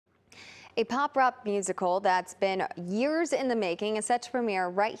A pop rock musical that's been years in the making is set to premiere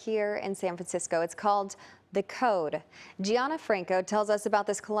right here in San Francisco. It's called The Code. Gianna Franco tells us about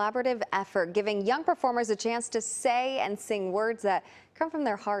this collaborative effort, giving young performers a chance to say and sing words that come from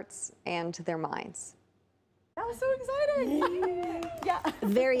their hearts and their minds. That was so exciting. Yeah.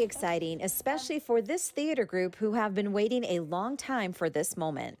 Very exciting, especially for this theater group who have been waiting a long time for this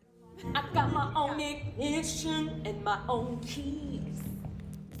moment. I got my own ignition and my own keys.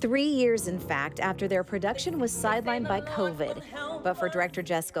 3 years, in fact, after their production was sidelined by COVID. But for director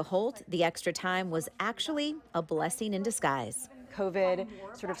Jessica Holt, the extra time was actually a blessing in disguise. COVID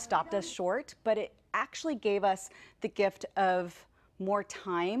sort of stopped us short, but it actually gave us the gift of more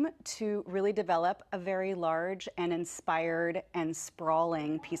time to really develop a very large and inspired and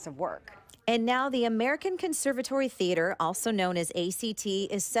sprawling piece of work. And now the American Conservatory Theater, also known as A.C.T,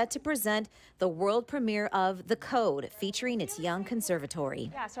 is set to present the world premiere of The Code, featuring its young conservatory.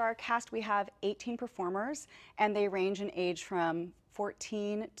 Yeah, so our cast, we have 18 performers, and they range in age from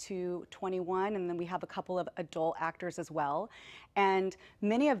 14 to 21, and then we have a couple of adult actors as well. And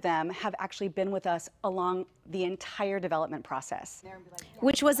many of them have actually been with us along the entire development process.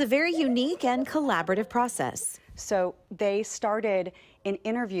 Which was a very unique and collaborative process. So they started in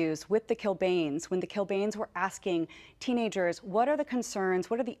interviews with the Kilbanes when the Kilbanes were asking teenagers, what are the concerns,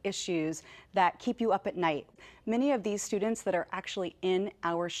 what are the issues that keep you up at night? Many of these students that are actually in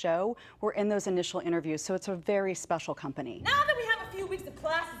our show were in those initial interviews, so it's a very special company. Now that we have a few weeks of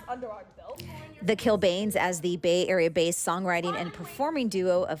classes under our belt. The Kilbanes, as the Bay Area-based songwriting and performing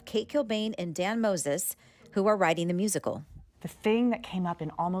duo of Kate Kilbane and Dan Moses, who are writing the musical. The thing that came up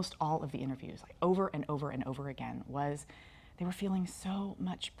in almost all of the interviews, like over and over and over again, was they were feeling so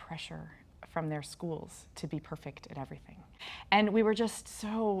much pressure from their schools to be perfect at everything. And we were just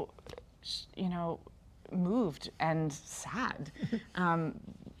so, moved and sad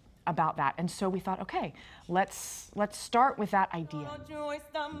about that. And so we thought, okay, let's start with that idea.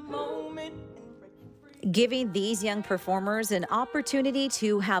 Giving these young performers an opportunity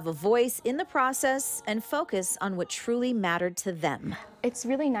to have a voice in the process and focus on what truly mattered to them. It's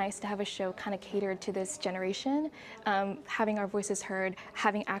really nice to have a show kind of catered to this generation, having our voices heard,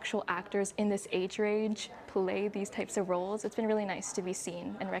 having actual actors in this age range play these types of roles. It's been really nice to be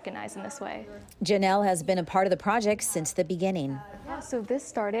seen and recognized in this way. Janelle has been a part of the project since the beginning. Yeah, so this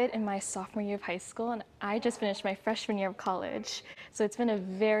started in my sophomore year of high school, and I just finished my freshman year of college. So it's been a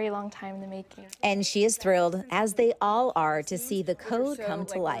very long time in the making. And she is thrilled, as they all are, to see The Code come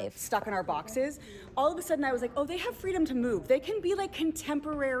to life. Stuck in our boxes. All of a sudden I was like, oh, they have freedom to move. They can be like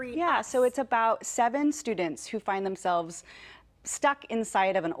contemporary. Yeah, so it's about 7 students who find themselves stuck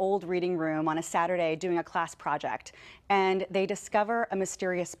inside of an old reading room on a Saturday doing a class project. And they discover a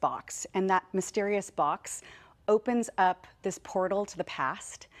mysterious box. And that mysterious box opens up this portal to the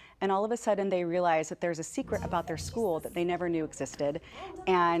past. And all of a sudden they realize that there's a secret about their school that they never knew existed.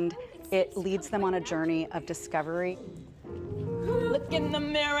 And it leads them on a journey of discovery. Look in the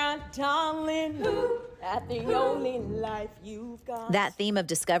mirror, darling, at the only life you've got. That theme of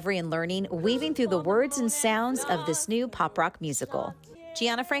discovery and learning weaving through the words and sounds of this new pop rock musical.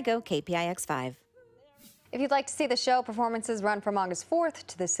 Gianna Franco, KPIX 5. If you'd like to see the show, performances run from August 4th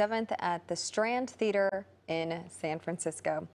to the 7th at the Strand Theater in San Francisco.